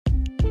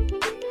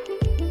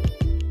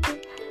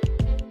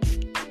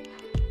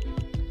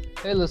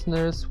Hey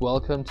listeners,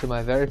 welcome to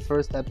my very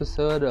first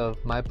episode of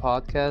my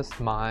podcast,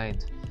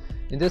 Mind.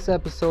 In this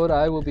episode,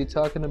 I will be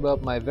talking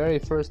about my very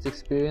first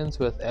experience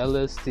with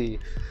LSD.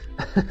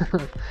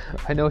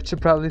 I know what you're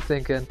probably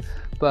thinking,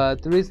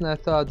 but the reason I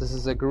thought this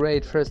is a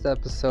great first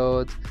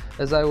episode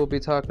is I will be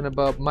talking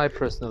about my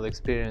personal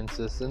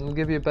experiences and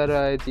give you a better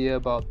idea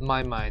about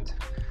my mind.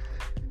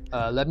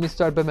 Let me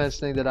start by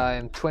mentioning that I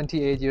am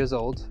 28 years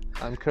old.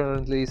 I'm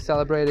currently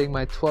celebrating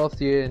my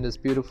 12th year in this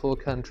beautiful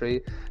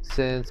country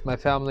since my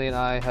family and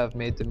I have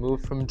made the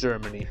move from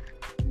Germany.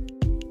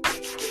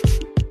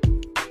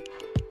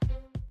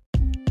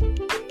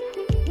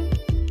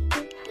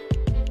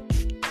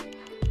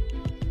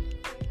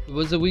 It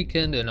was a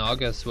weekend in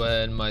August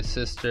when my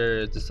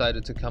sister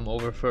decided to come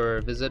over for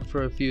a visit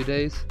for a few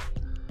days.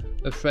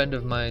 A friend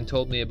of mine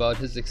told me about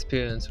his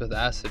experience with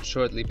acid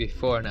shortly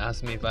before and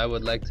asked me if I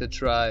would like to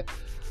try.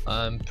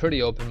 I'm a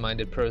pretty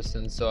open-minded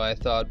person, so I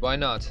thought, why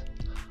not?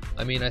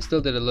 I still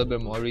did a little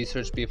bit more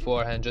research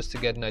beforehand just to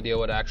get an idea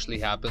what actually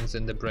happens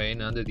in the brain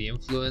under the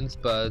influence,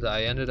 but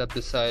I ended up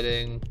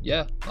deciding,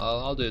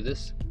 I'll do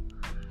this.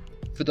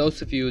 For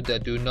those of you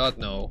that do not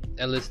know,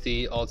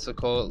 LSD, also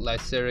called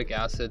lysergic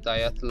acid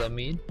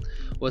diethylamine,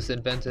 was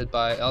invented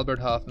by Albert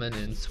Hofmann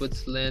in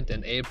Switzerland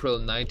in April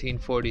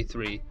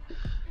 1943.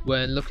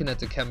 When looking at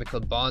the chemical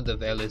bond of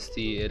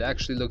LSD, it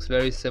actually looks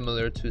very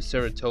similar to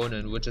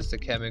serotonin, which is the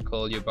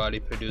chemical your body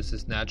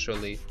produces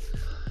naturally.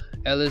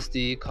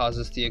 LSD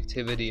causes the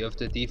activity of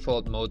the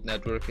default mode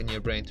network in your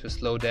brain to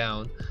slow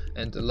down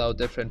and allow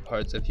different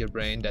parts of your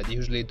brain that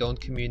usually don't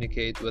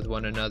communicate with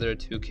one another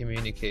to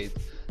communicate.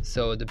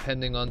 So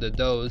depending on the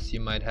dose you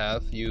might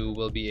have, you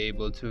will be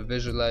able to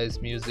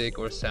visualize music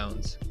or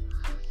sounds.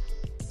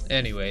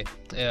 Anyway,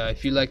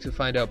 if you'd like to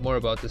find out more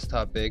about this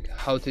topic,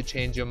 How to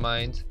Change Your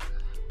Mind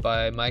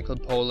by Michael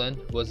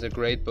Pollan was a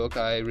great book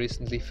I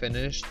recently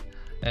finished,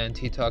 and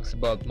he talks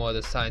about more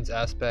the science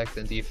aspect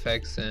and the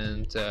effects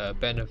and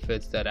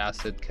benefits that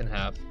acid can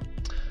have.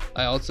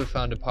 I also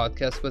found a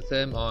podcast with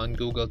him on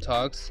Google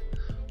Talks,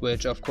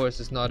 which of course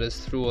is not as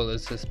thorough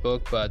as his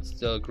book, but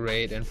still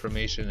great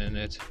information in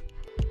it.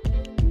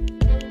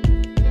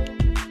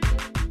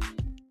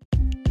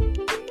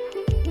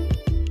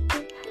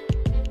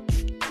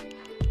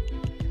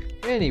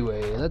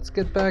 Anyway, let's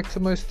get back to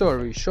my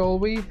story, shall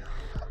we?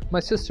 My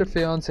sister,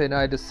 fiance, and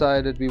I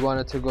decided we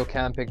wanted to go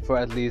camping for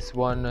at least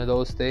one of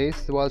those days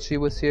while she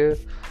was here.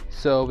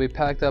 So we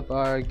packed up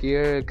our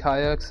gear,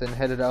 kayaks, and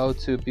headed out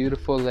to a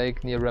beautiful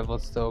lake near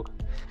Revelstoke.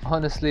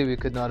 Honestly, we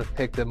could not have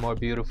picked a more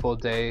beautiful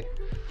day.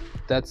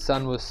 That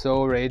sun was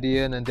so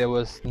radiant and there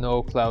was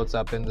no clouds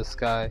up in the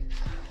sky.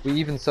 We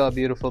even saw a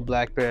beautiful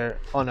black bear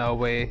on our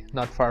way,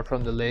 not far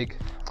from the lake.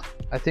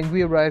 I think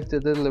we arrived a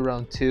little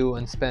around 2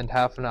 and spent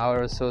half an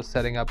hour or so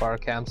setting up our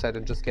campsite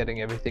and just getting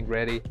everything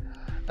ready.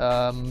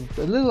 A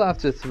little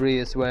after 3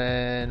 is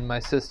when my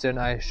sister and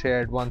I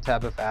shared one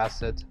tab of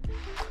acid.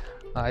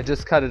 I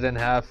just cut it in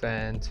half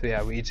and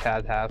we each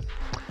had half.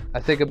 I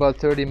think about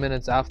 30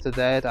 minutes after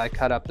that I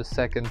cut up the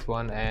second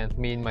one and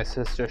me and my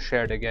sister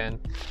shared again.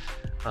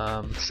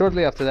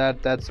 Shortly after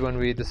that, that's when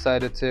we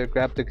decided to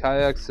grab the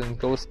kayaks and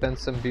go spend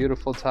some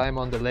beautiful time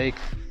on the lake.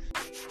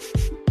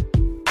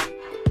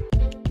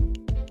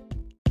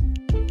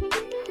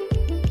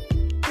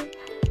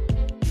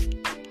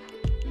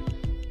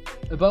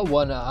 About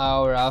 1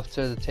 hour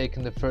after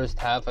taking the first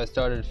half, I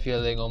started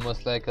feeling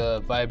almost like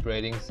a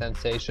vibrating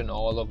sensation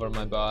all over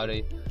my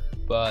body,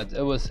 but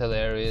it was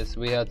hilarious.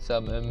 We had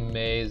some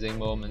amazing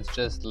moments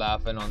just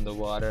laughing on the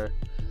water.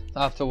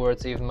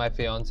 Afterwards, even my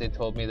fiance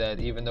told me that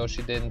even though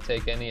she didn't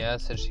take any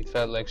acid, she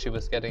felt like she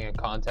was getting a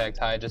contact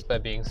high just by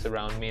being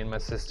surrounded me and my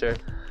sister.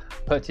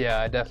 But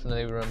I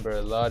definitely remember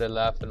a lot of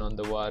laughing on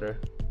the water.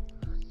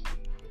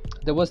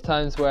 There was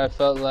times where I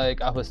felt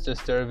like I was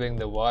disturbing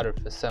the water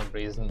for some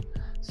reason.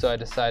 So I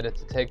decided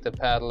to take the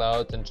paddle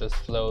out and just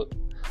float.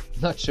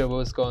 Not sure what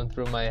was going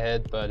through my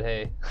head, but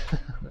hey.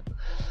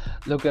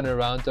 Looking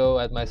around though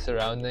at my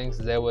surroundings,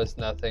 there was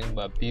nothing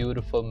but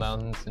beautiful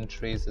mountains and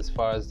trees as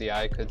far as the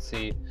eye could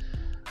see.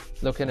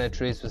 Looking at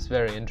trees was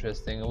very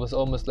interesting. It was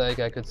almost like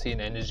I could see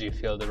an energy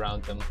field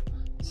around them,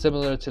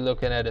 similar to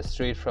looking at a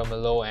street from a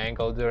low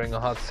angle during a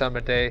hot summer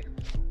day.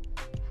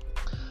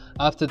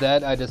 After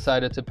that, I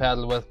decided to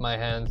paddle with my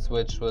hands,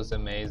 which was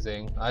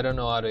amazing. I don't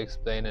know how to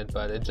explain it,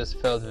 but it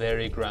just felt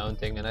very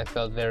grounding and I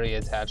felt very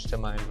attached to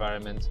my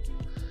environment.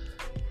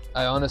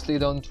 I honestly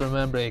don't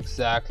remember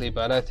exactly,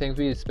 but I think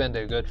we spent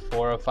a good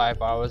 4 or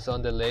 5 hours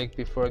on the lake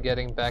before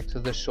getting back to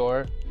the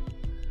shore.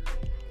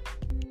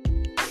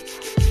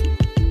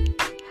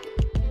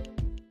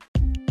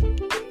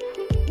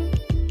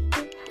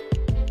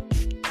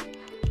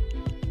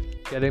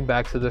 Getting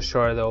back to the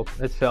shore though,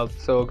 it felt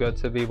so good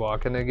to be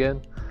walking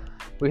again.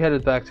 We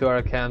headed back to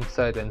our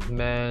campsite and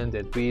man,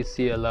 did we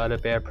see a lot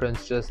of bear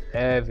prints just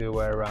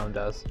everywhere around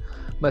us.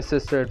 My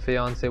sister and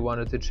fiance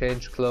wanted to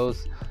change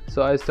clothes,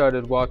 so I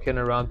started walking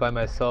around by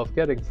myself,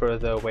 getting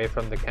further away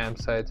from the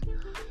campsite.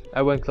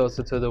 I went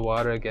closer to the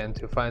water again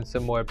to find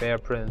some more bear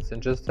prints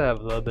and just to have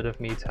a little bit of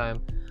me time.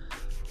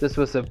 This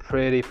was a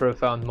pretty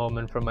profound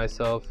moment for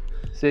myself.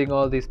 Seeing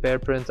all these bear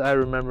prints, I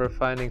remember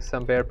finding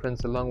some bear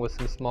prints along with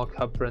some small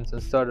cub prints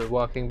and started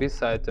walking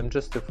beside them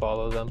just to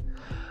follow them.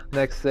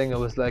 Next thing, it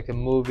was like a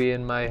movie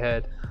in my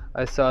head.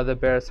 I saw the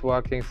bears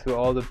walking through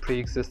all the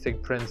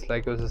pre-existing prints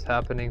like it was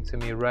happening to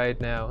me right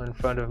now in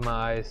front of my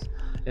eyes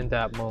in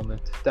that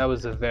moment. That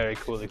was a very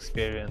cool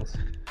experience.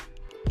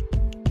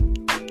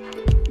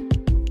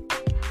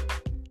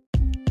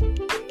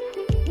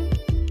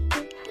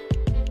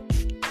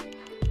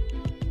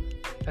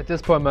 At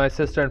this point, my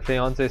sister and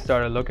fiance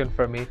started looking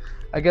for me.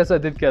 I guess I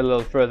did get a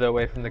little further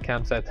away from the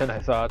campsite than I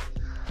thought.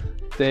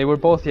 They were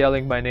both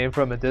yelling my name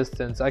from a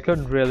distance. I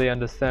couldn't really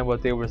understand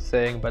what they were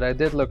saying, but I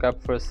did look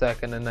up for a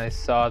second and I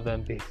saw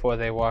them before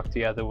they walked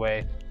the other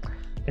way.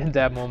 In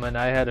that moment,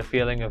 I had a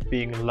feeling of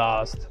being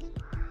lost.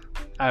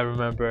 I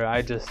remember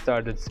I just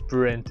started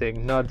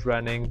sprinting, not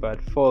running,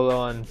 but full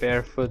on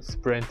barefoot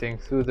sprinting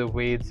through the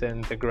weeds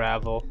and the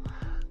gravel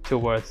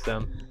towards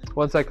them.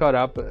 Once I caught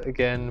up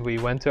again, we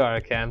went to our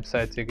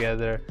campsite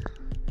together.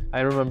 I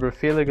remember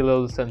feeling a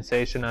little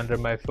sensation under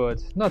my foot.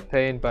 Not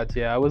pain, but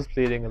yeah, I was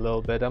bleeding a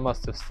little bit. I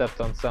must have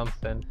stepped on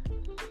something.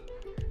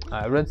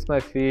 I rinsed my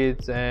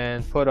feet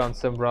and put on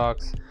some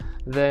rocks.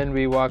 Then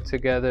we walked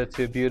together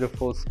to a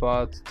beautiful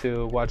spot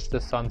to watch the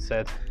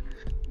sunset.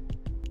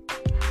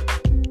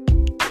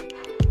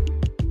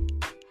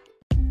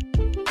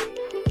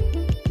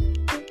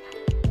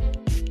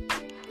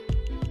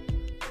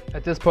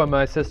 At this point,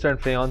 my sister and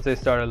fiance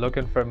started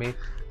looking for me.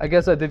 I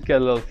guess I did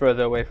get a little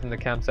further away from the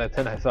campsite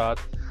than I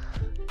thought.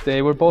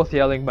 They were both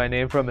yelling my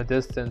name from a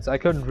distance. I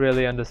couldn't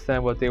really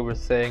understand what they were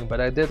saying, but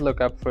I did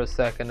look up for a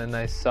second and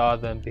I saw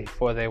them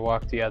before they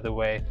walked the other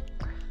way.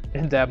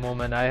 In that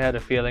moment, I had a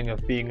feeling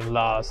of being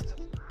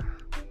lost.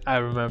 I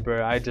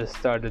remember I just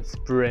started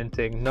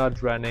sprinting,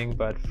 not running,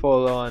 but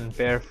full on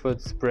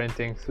barefoot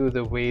sprinting through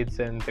the weeds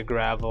and the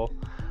gravel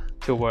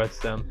towards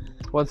them.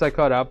 Once I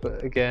caught up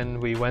again,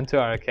 we went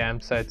to our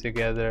campsite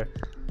together.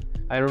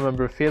 I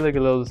remember feeling a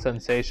little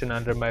sensation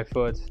under my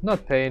foot.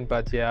 Not pain,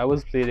 but yeah, I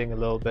was bleeding a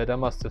little bit. I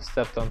must have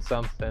stepped on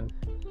something.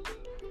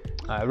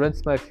 I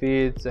rinsed my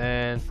feet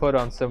and put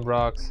on some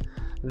rocks.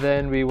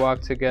 Then we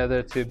walked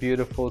together to a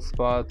beautiful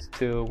spot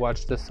to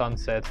watch the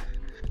sunset.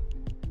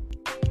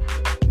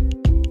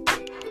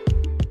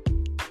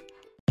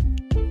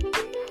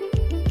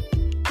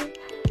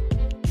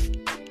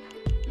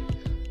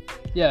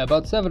 Yeah,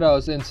 about 7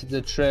 hours into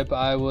the trip,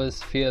 I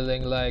was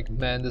feeling like,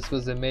 man, this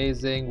was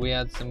amazing. We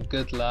had some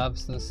good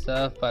laughs and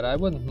stuff, but I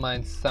wouldn't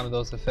mind some of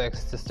those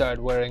effects to start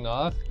wearing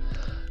off.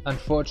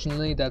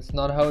 Unfortunately, that's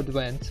not how it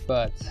went,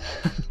 but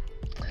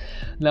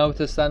now with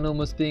the sun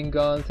almost being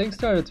gone, things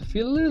started to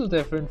feel a little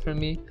different for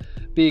me.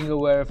 Being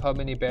aware of how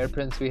many bear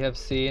prints we have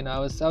seen, I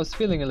was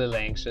feeling a little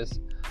anxious.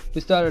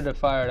 We started a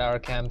fire at our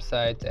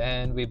campsite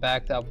and we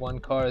backed up one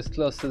car as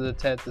close to the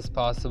tent as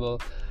possible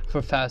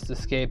for fast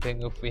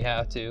escaping if we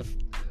have to.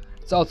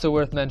 It's also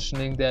worth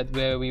mentioning that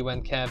where we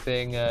went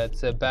camping,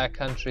 it's a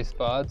backcountry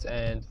spot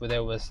and where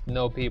there was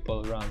no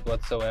people around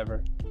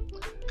whatsoever.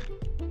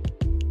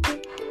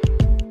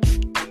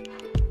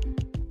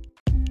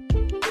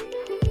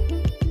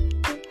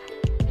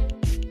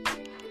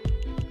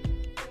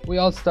 We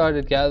all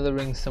started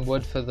gathering some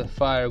wood for the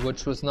fire,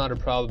 which was not a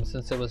problem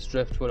since there was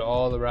driftwood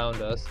all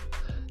around us.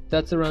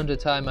 That's around the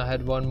time I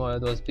had one more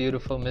of those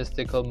beautiful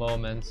mystical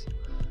moments.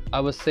 I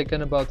was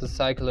thinking about the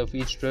cycle of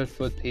each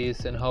driftwood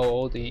piece and how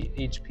old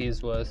each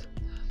piece was.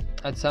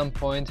 At some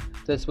point,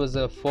 this was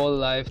a full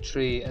live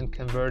tree and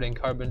converting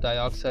carbon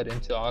dioxide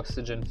into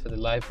oxygen for the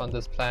life on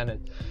this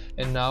planet,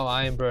 and now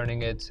I am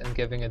burning it and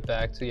giving it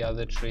back to the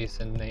other trees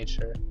and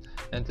nature.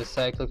 And the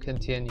cycle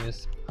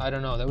continues. I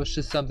don't know, there was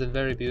just something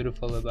very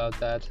beautiful about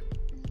that.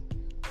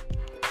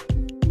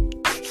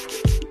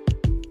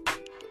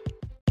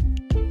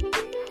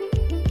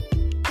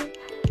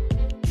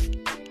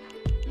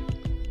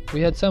 We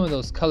had some of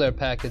those color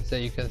packets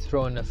that you can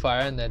throw in the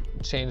fire and that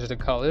change the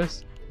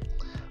colors.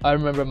 I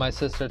remember my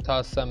sister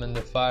tossed some in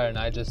the fire and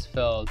I just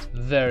felt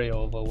very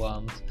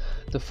overwhelmed.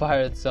 The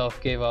fire itself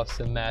gave off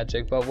some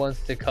magic, but once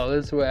the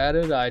colors were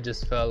added, I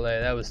just felt like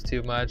that was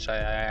too much. I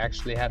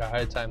actually had a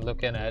hard time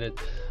looking at it.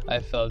 I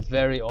felt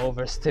very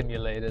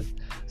overstimulated.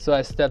 So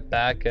I stepped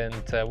back and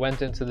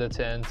went into the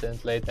tent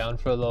and laid down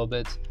for a little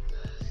bit.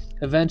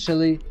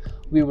 Eventually,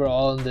 we were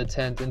all in the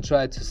tent and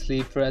tried to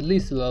sleep for at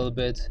least a little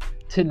bit.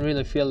 Didn't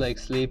really feel like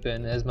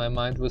sleeping as my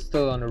mind was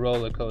still on a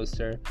roller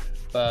coaster.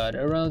 But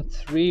around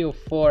 3 or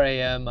 4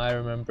 a.m. I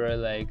remember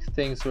like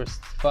things were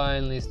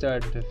finally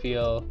starting to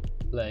feel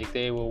like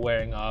they were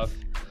wearing off.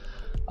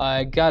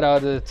 I got out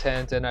of the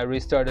tent and I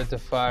restarted the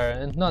fire,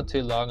 and not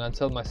too long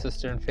until my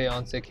sister and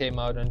fiance came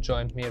out and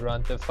joined me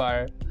around the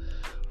fire.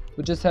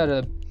 We just had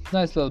a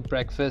nice little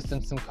breakfast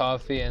and some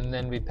coffee, and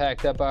then we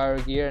packed up our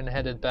gear and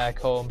headed back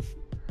home.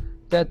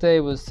 That day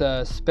was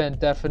spent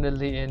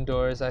definitely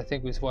indoors. I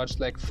think we watched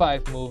like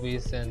 5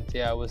 movies, and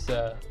yeah, it was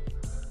a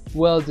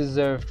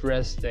well-deserved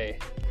rest day.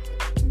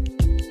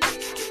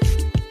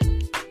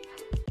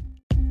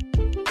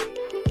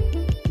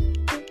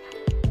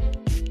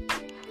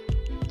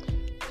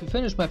 To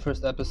finish my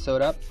first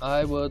episode up,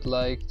 I would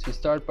like to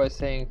start by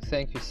saying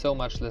thank you so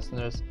much,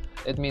 listeners.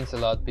 It means a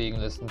lot being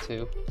listened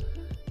to.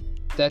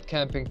 That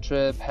camping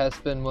trip has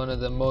been one of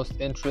the most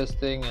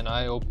interesting and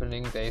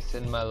eye-opening days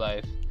in my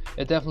life.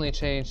 It definitely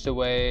changed the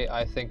way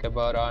I think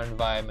about our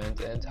environment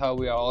and how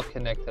we are all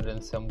connected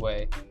in some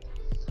way.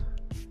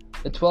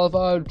 A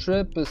 12-hour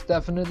trip is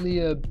definitely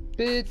a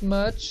bit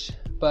much,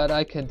 but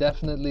I can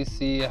definitely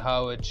see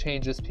how it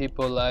changes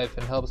people's life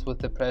and helps with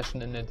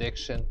depression and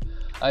addiction.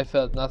 I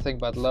felt nothing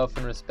but love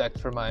and respect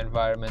for my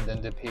environment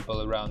and the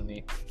people around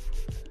me.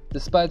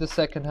 Despite the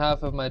second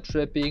half of my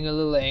trip being a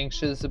little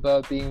anxious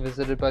about being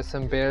visited by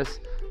some bears,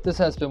 this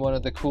has been one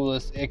of the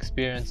coolest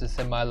experiences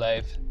in my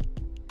life.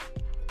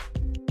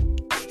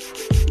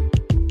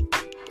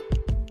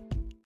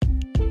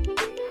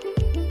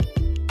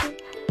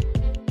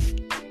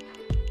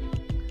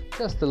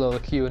 Just a little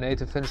Q&A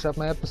to finish up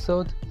my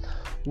episode.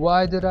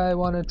 Why did I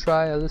want to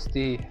try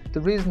LSD?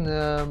 The reason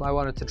I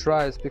wanted to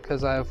try is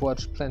because I have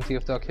watched plenty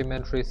of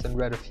documentaries and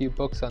read a few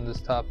books on this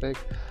topic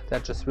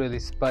that just really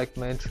spiked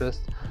my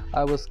interest.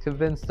 I was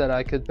convinced that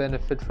I could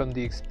benefit from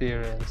the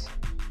experience.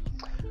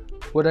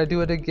 Would I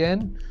do it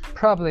again?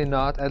 Probably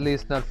not, at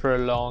least not for a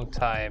long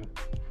time.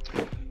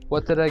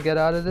 What did I get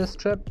out of this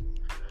trip?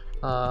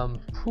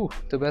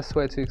 The best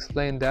way to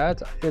explain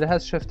that, it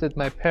has shifted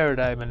my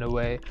paradigm in a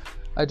way.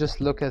 I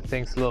just look at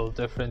things a little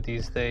different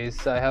these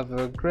days. I have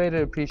a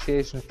greater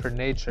appreciation for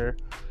nature,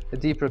 a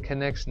deeper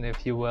connection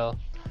if you will,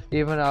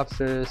 even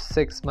after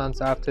 6 months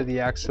after the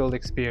actual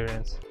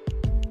experience.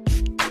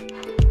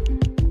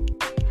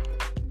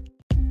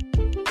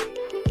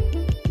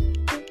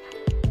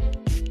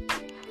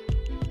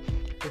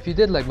 If you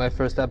did like my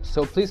first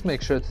episode, please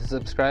make sure to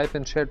subscribe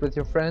and share it with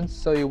your friends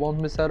so you won't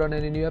miss out on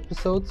any new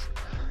episodes.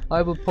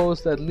 I will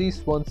post at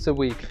least once a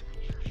week.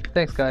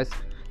 Thanks guys.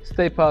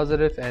 Stay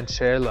positive and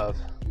share love.